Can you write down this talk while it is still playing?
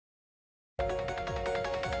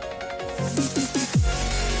Hey,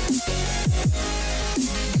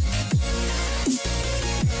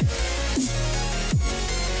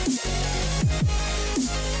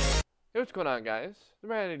 what's going on, guys?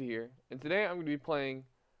 ByrneIdentity here, and today I'm going to be playing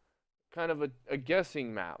kind of a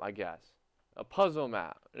guessing map, I guess. A puzzle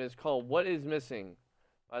map, and it's called What Is Missing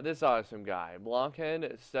by this awesome guy,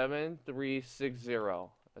 Blockhead7360.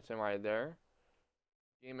 That's him right there.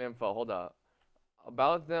 Game info, hold up.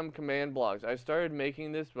 About them command blocks. I started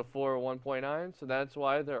making this before 1.9, so that's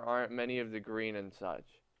why there aren't many of the green and such.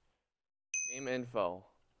 Game info.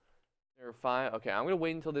 There are 5. Okay, I'm going to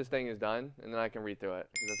wait until this thing is done, and then I can read through it,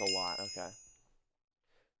 because that's a lot. Okay.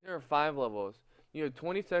 There are 5 levels. You have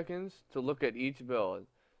 20 seconds to look at each build.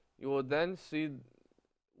 You will then see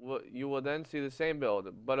the same build,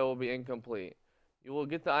 but it will be incomplete. You will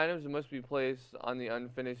get the items that must be placed on the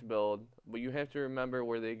unfinished build, but you have to remember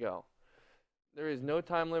where they go. There is no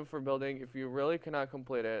time limit for building. If you really cannot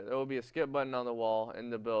complete it, there will be a skip button on the wall in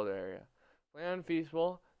the build area. Play on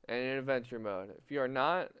feasible and in adventure mode. If you are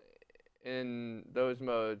not in those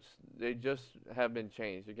modes, they just have been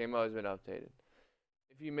changed. The game mode has been updated.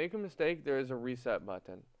 If you make a mistake, there is a reset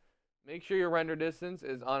button. Make sure your render distance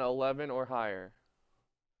is on 11 or higher.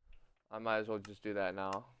 I might as well just do that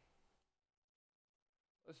now.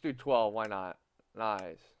 Let's do 12, why not?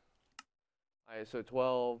 Nice. Alright, so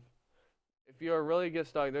 12. If you really get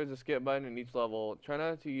stuck, there's a skip button in each level. Try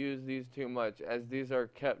not to use these too much, as these are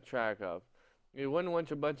kept track of. We wouldn't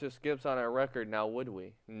want a bunch of skips on our record now, would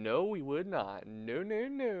we? No, we would not. No, no,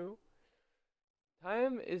 no.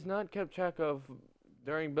 Time is not kept track of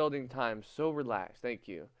during building time, so relax. Thank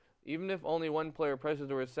you. Even if only one player presses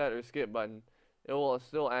the reset or skip button, it will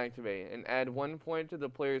still activate and add 1 point to the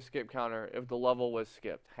player's skip counter if the level was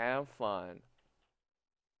skipped. Have fun.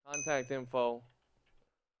 Contact info.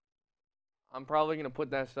 I'm probably going to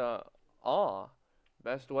put that stuff.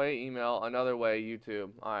 Best way, email. Another way, YouTube.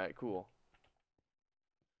 Alright, cool.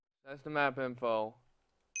 That's the map info.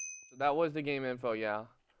 So that was the game info, yeah.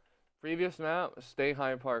 Previous map, Stay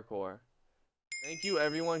High Parkour. Thank you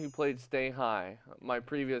everyone who played Stay High, my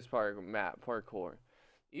previous map, Parkour.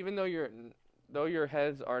 Even though your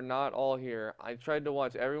heads are not all here, I tried to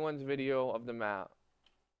watch everyone's video of the map,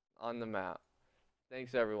 on the map.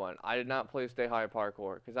 Thanks everyone. I did not play Stay High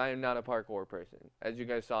Parkour, because I am not a parkour person, as you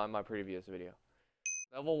guys saw in my previous video.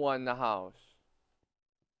 Level 1, the house.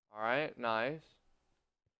 Alright, nice.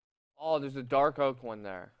 Oh, there's a dark oak one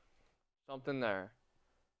there. Something there.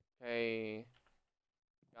 Okay.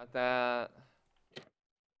 Got that.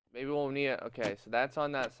 Maybe we'll need it. Okay, so that's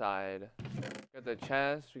on that side. Got the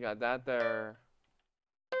chest. We got that there.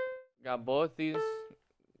 We got both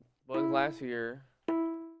glass here.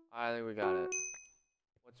 I think we got it.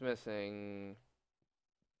 What's missing?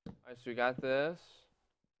 Alright, so we got this.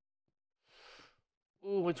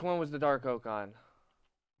 Ooh, which one was the dark oak on?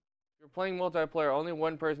 If you're playing multiplayer, only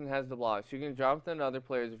one person has the blocks. You can drop them to other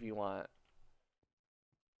players if you want.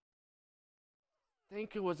 I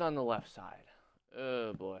think it was on the left side.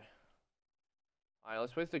 Oh boy. Alright,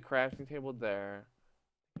 let's place the crafting table there.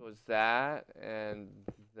 It was that and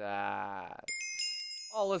that.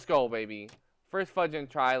 Oh, let's go, baby. First fudge and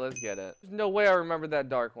try, let's get it. There's no way I remember that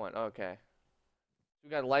dark one. Okay. We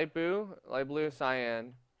got light blue,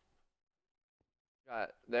 cyan.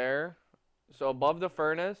 Got there. So above the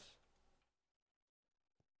furnace.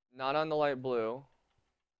 Not on the light blue.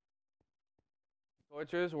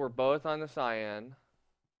 Torches were both on the cyan.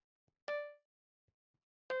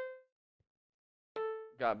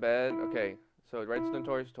 Got bed. Okay. So redstone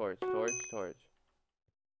torch.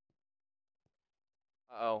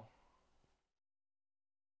 Uh-oh.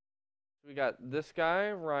 We got this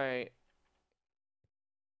guy right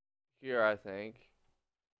here, I think.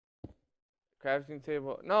 Crafting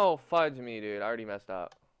table. No, fudge me, dude. I already messed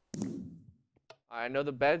up. I know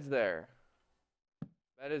the bed's there.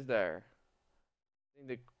 Bed is there. I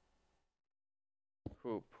need the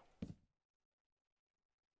coop.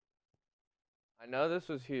 I know this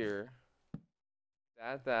was here.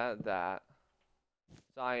 That.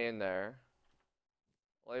 Cyan there.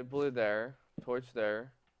 Light blue there. Torch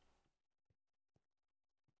there.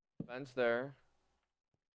 Fence there.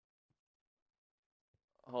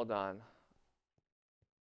 Hold on.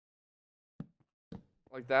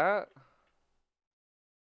 Like that?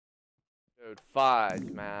 Dude, fudge,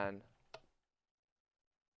 man.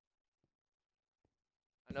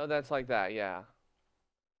 I know that's like that, yeah.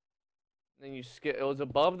 Then you skip. It was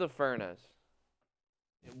above the furnace.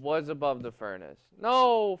 It was above the furnace.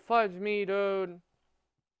 No, fudge me, dude.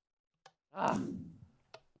 Ah.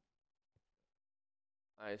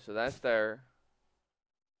 Alright, so that's there.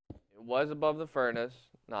 It was above the furnace.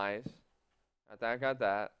 Nice. Got that, got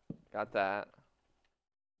that. got that.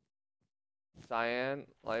 Cyan,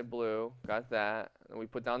 light blue, got that. And we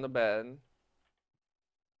put down the bed.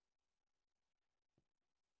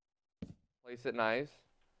 Place it nice.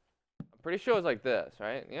 I'm pretty sure it was like this,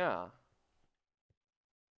 right? Yeah.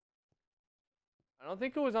 I don't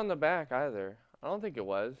think it was on the back either. I don't think it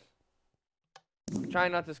was. I'm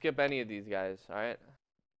trying not to skip any of these guys, alright?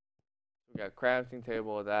 We got crafting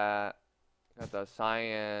table with that. Got the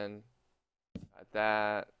cyan. Got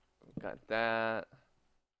that. Got that.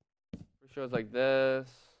 Pretty sure it's like this.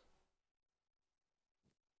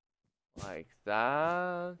 Like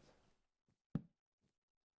that.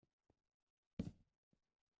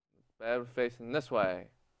 Bed facing this way.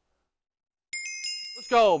 Let's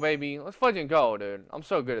go, baby. Let's fucking go, dude. I'm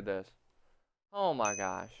so good at this. Oh my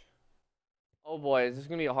gosh. Oh boy, is this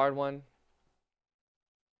gonna be a hard one?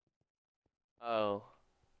 Oh.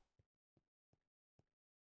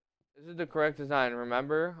 This is the correct design.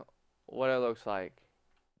 Remember what it looks like.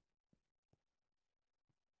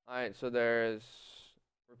 Alright, so there's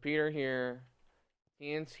repeater here,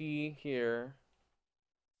 TNT here.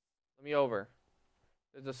 Let me over.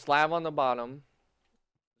 There's a slab on the bottom.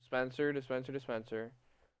 Dispenser, dispenser, dispenser.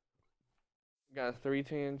 We got 3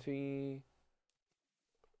 TNT.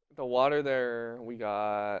 The water there. We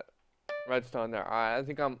got redstone there. Alright, I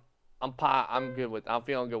think I'm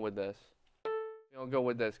feeling good with this. Feeling good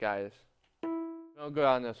with this, guys. Feeling good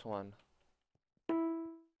on this one.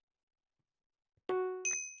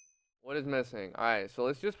 What is missing? Alright, so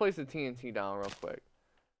let's just place the TNT down real quick.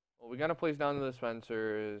 Well, we gotta place down the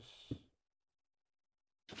dispensers.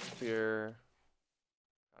 Here.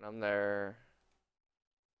 Got them there.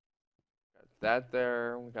 Got that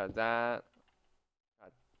there. We got that.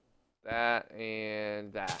 Got that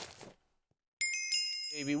and that.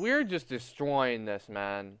 Baby, we're just destroying this,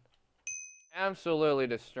 man. Absolutely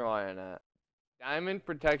destroying it. Diamond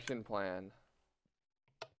protection plan.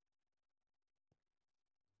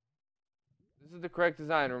 This is the correct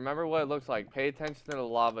design. Remember what it looks like. Pay attention to the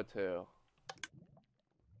lava too.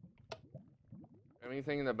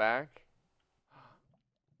 Anything in the back?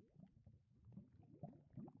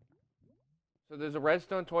 So there's a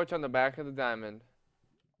redstone torch on the back of the diamond.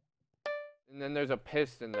 And then there's a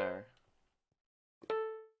piston there.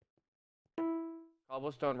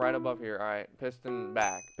 Cobblestone right above here. Alright, piston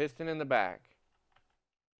back. Piston in the back.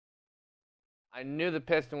 I knew the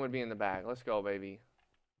piston would be in the back. Let's go, baby.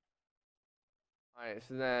 Alright,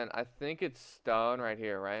 so then I think it's stone right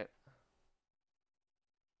here, right?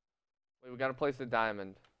 Wait, we gotta place the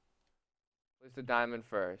diamond. Place the diamond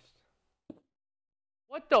first.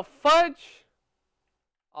 What the fudge?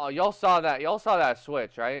 Oh, y'all saw that. Y'all saw that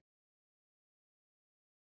switch, right?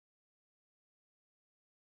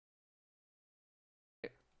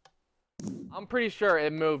 I'm pretty sure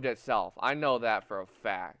it moved itself. I know that for a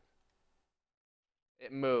fact.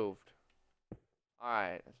 It moved.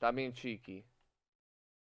 Alright, stop being cheeky.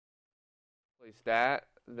 Place that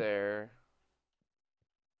there.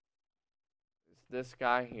 It's this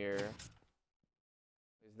guy here.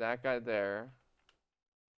 Is that guy there.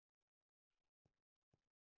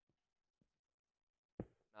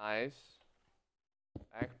 Nice.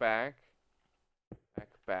 Back, back. Back,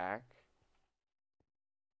 back.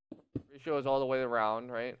 Pretty sure it was all the way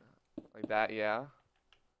around, right? Like that, yeah.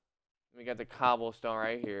 We got the cobblestone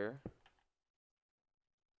right here.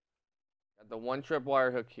 Got the one trip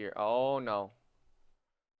wire hook here. Oh no.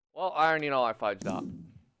 Well, I already know I fudged up.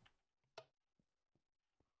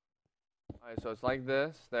 Alright, so it's like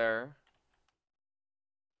this, there.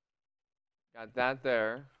 Got that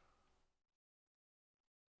there.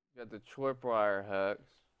 Got the trip wire hooks.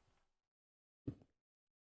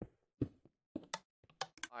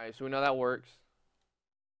 Alright, so we know that works.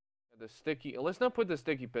 Got the sticky. Let's not put the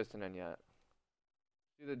sticky piston in yet.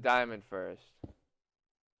 Do the diamond first.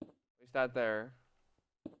 Place that there.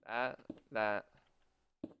 That.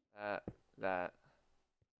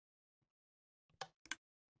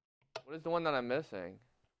 What is the one that I'm missing?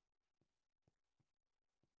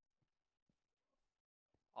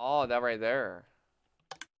 Oh, that right there.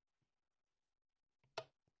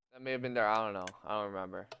 That may have been there. I don't know. I don't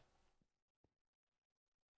remember.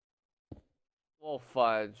 Well,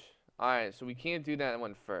 fudge. Alright, so we can't do that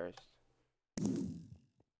one first.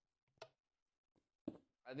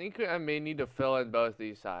 I think I may need to fill in both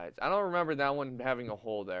these sides. I don't remember that one having a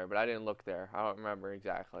hole there, but I didn't look there. I don't remember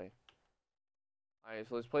exactly. Alright,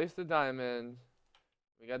 so let's place the diamond.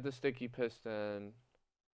 We got the sticky piston.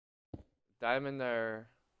 Diamond there.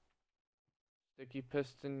 Sticky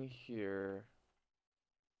piston here.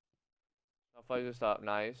 I'll fudge this up.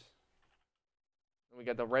 Nice. And we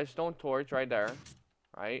got the redstone torch right there.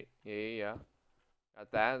 Right? Yeah.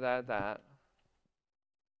 Got that.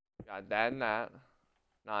 Got that and that.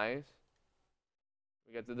 Nice.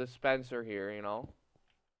 We get the dispenser here, you know.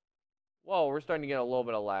 Whoa, we're starting to get a little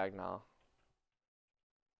bit of lag now.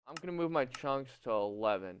 I'm gonna move my chunks to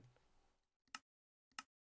 11.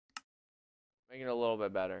 Making it a little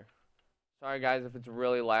bit better. Sorry guys if it's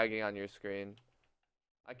really lagging on your screen.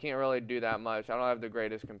 I can't really do that much. I don't have the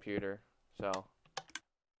greatest computer. So.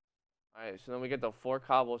 Alright, so then we get the 4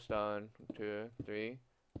 cobblestone. 2, 3,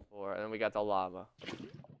 4. And then we got the lava.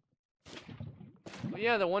 Oh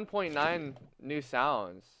yeah, the 1.9 new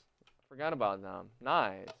sounds. Forgot about them.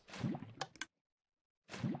 Nice.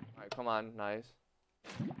 Alright, come on. Nice.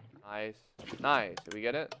 Nice. Nice. Did we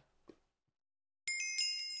get it?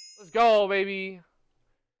 Let's go, baby.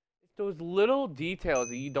 It's those little details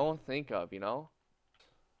that you don't think of, you know?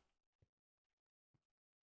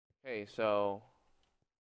 Okay, so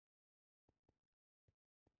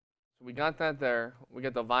we got that there. We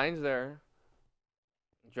got the vines there.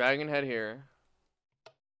 Dragon head here.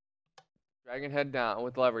 Dragon head down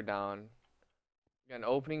with lever down. We got an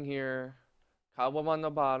opening here. Cobweb on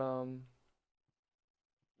the bottom.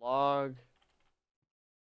 Log.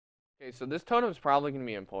 Okay, so this totem is probably going to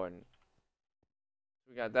be important.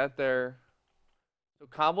 We got that there. So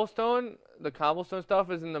cobblestone, the cobblestone stuff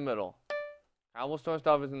is in the middle. Cobblestone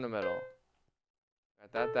stuff is in the middle.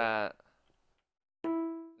 Got that.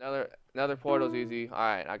 Another portal's easy.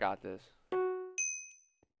 Alright, I got this.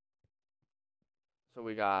 So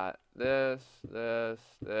we got this. Them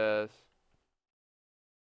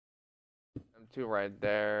two right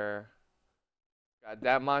there. Got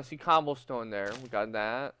that mossy cobblestone there. We got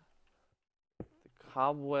that. The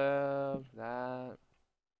cobweb, that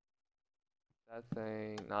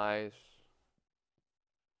thing. Nice.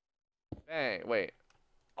 Bang, wait.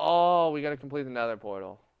 Oh, we gotta complete the nether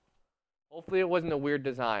portal. Hopefully it wasn't a weird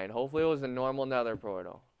design. Hopefully it was a normal nether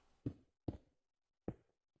portal.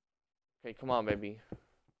 Okay, come on, baby.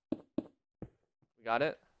 We got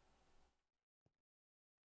it?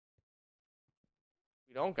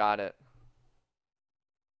 We don't got it.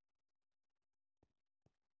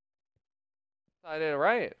 I did it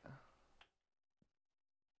right.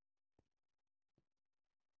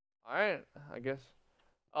 Alright, I guess.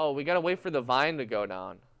 Oh, we gotta wait for the vine to go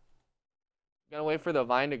down. We gotta wait for the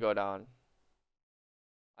vine to go down.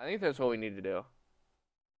 I think that's what we need to do.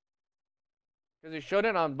 Because it showed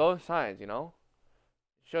it on both sides, you know?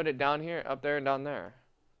 It showed it down here, up there, and down there.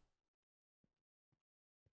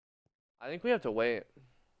 I think we have to wait.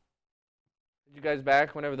 Get you guys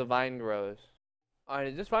back whenever the vine grows. Alright,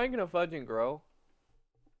 is this vine gonna fudge and grow?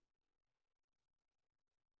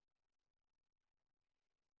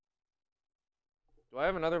 Do I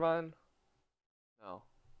have another vine? No.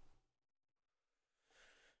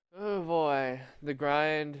 Oh boy, the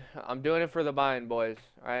grind. I'm doing it for the vine, boys.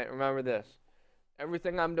 Alright, remember this.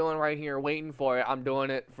 Everything I'm doing right here, waiting for it, I'm doing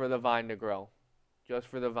it for the vine to grow. Just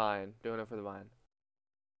for the vine. Doing it for the vine.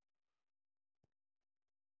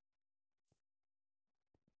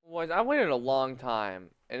 Boys, I waited a long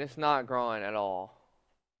time, and it's not growing at all.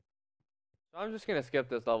 So I'm just gonna skip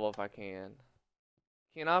this level if I can.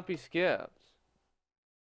 Cannot be skipped.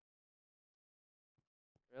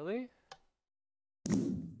 Really?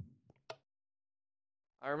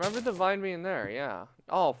 I remember the vine being there, yeah.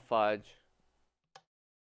 Oh, fudge.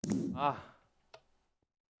 Ah.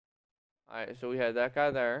 Alright, so we had that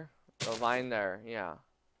guy there. The vine there, yeah.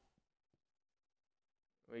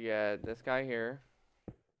 We got this guy here.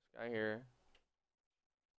 This guy here.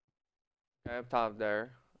 Guy up top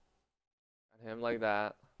there. Got him like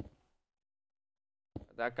that.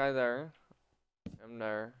 Got that guy there. Him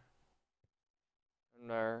there. Him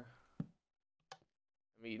there.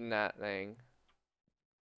 I'm eating that thing.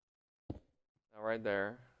 Now right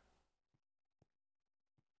there.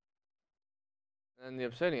 And then the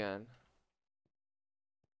obsidian.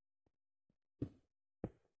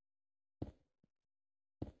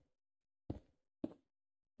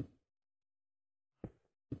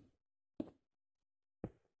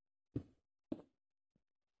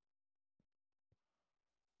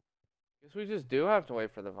 Guess we just do have to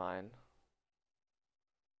wait for the vine.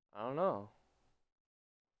 I don't know.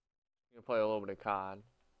 You can play a little bit of COD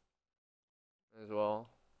as well.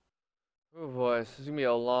 Oh boy, this is gonna be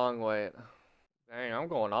a long wait. Dang, I'm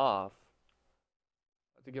going off.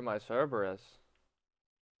 I have to get my Cerberus.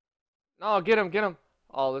 No, get him.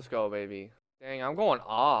 Oh, let's go, baby. Dang, I'm going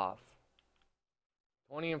off.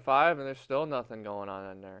 20 and 5, and there's still nothing going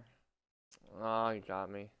on in there. Oh, you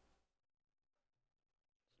got me.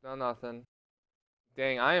 Still nothing.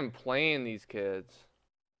 Dang, I am playing these kids.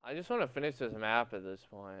 I just want to finish this map at this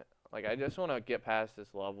point. Like, I just want to get past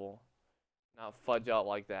this level. Not fudge out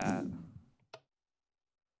like that.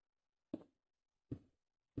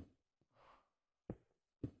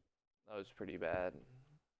 That was pretty bad.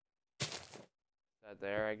 That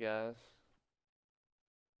there, I guess.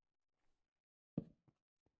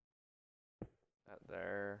 That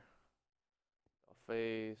there. A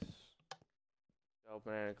face.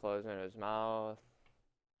 Opening and closing his mouth.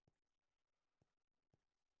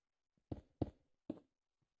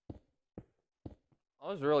 I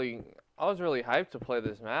was really hyped to play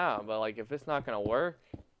this map, but like if it's not gonna work,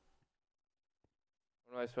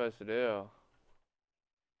 what am I supposed to do?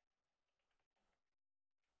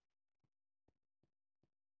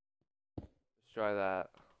 Let's try that.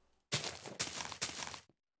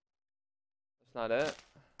 That's not it.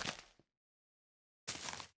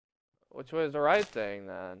 Which way is the right thing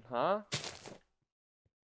then, huh?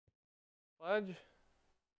 Fudge?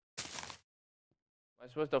 Am I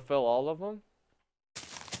supposed to fill all of them?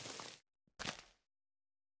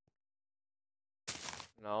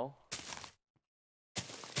 No.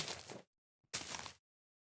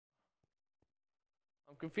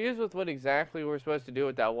 I'm confused with what exactly we're supposed to do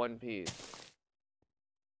with that one piece.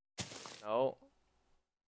 No.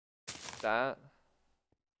 That.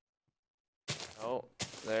 No.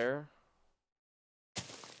 There.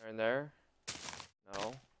 There and there.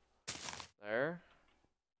 No. There.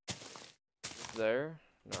 Just there.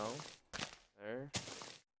 No. There.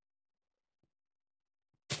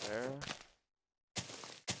 There.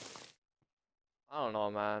 I don't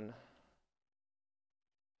know, man.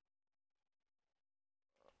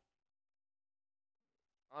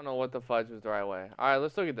 I don't know what the fudge was the right way. Alright,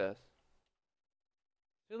 let's look at this.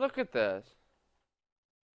 See, look at this.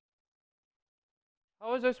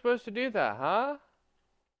 How was I supposed to do that, huh?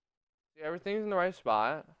 See, everything's in the right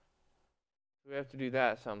spot. We have to do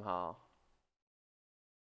that somehow.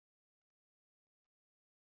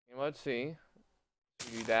 Let's see.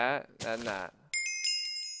 Do that, and that.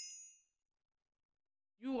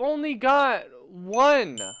 You only got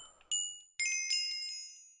one.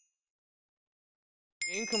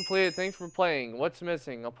 Game completed. Thanks for playing. What's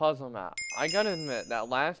missing? A puzzle map. I gotta admit, that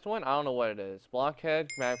last one, I don't know what it is. Blockhead,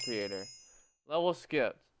 map creator. Level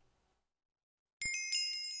skipped.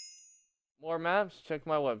 More maps? Check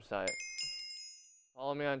my website.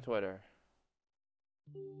 Follow me on Twitter.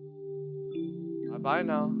 Bye-bye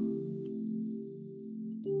now.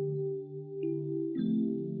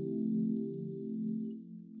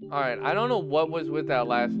 Alright, I don't know what was with that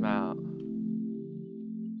last map.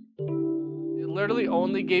 It literally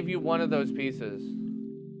only gave you one of those pieces.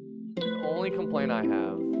 The only complaint I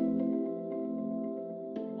have.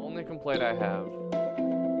 Only complaint I have.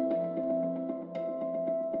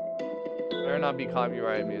 Better not be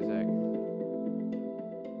copyrighted music.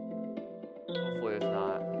 Hopefully it's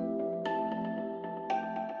not.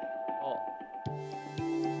 Oh.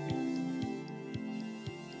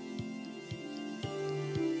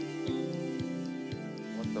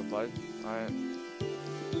 What the fudge? Alright.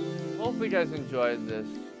 Hopefully you guys enjoyed this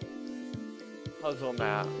puzzle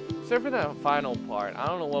map. Except for that final part. I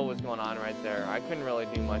don't know what was going on right there. I couldn't really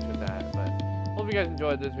do much with that, but hope you guys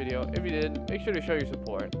enjoyed this video. If you did, make sure to show your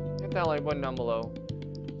support. Hit that like button down below.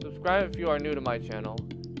 Subscribe if you are new to my channel.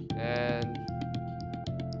 And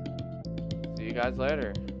see you guys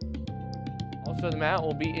later. Also, the map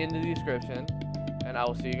will be in the description. And I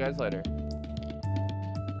will see you guys later.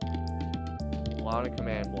 A lot of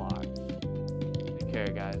command blocks. Take care,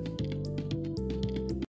 guys.